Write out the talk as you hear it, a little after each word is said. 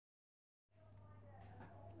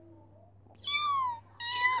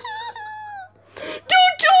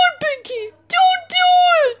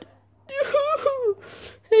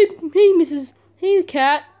Hey,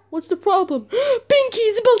 cat. What's the problem?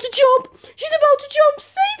 Binky's about to jump! She's about to jump!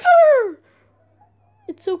 Save her!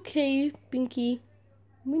 It's okay, Binky.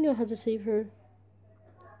 We know how to save her.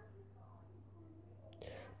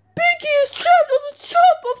 Binky is trapped on the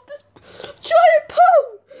top of this giant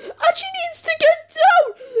pole! And she needs to get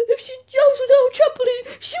down! If she jumps without a trampoline,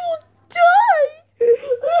 she will die!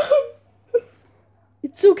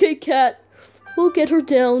 It's okay, cat. We'll get her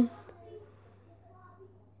down.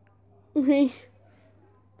 Okay.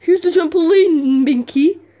 Here's the trampoline,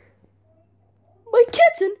 Binky. My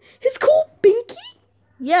kitten is called Binky?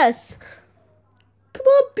 Yes. Come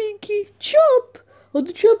on, Binky. Jump on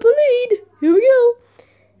the trampoline. Here we go.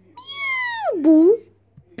 Meow, boy.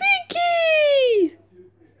 Binky!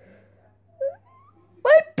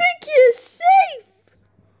 My Binky is safe.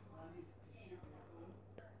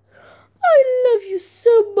 I love you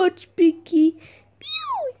so much, Binky.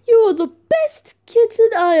 Meow, you are the best kitten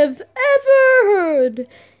I have ever heard.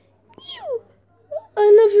 Meow, I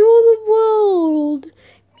love you all the world.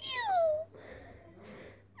 Meow.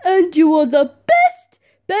 And you are the best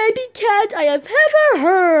baby cat I have ever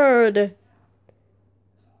heard.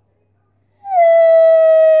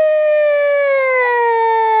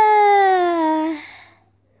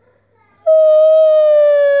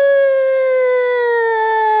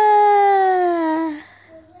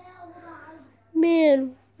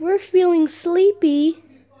 Man, we're feeling sleepy.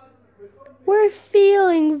 We're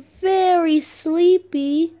feeling very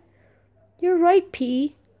sleepy. You're right,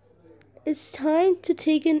 P. It's time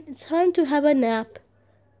to have a nap.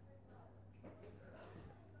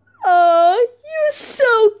 Oh, you're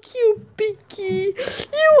so cute, Binky.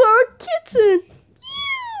 You are a kitten.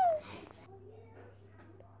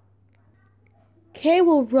 K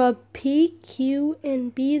will rub P, Q,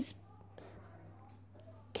 and B's.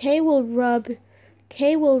 K will rub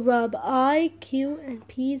I, Q, and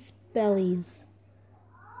P's bellies.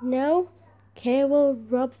 Now, K will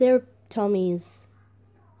rub their tummies.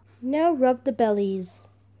 Now rub the bellies.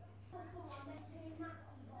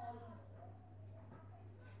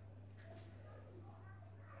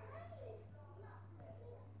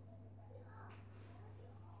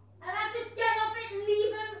 And I just get off it and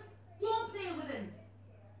leave him. Don't play with him.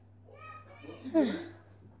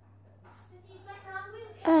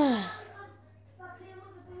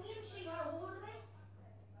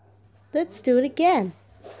 Let's do it again.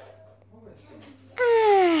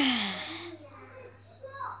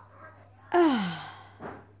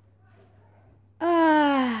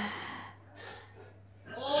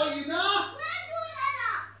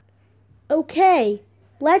 Okay,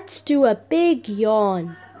 let's do a big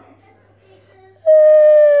yawn.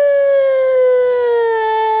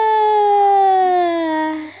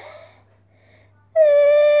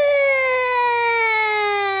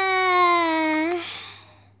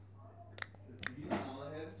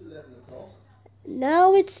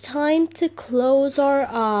 Now it's time to close our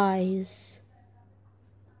eyes.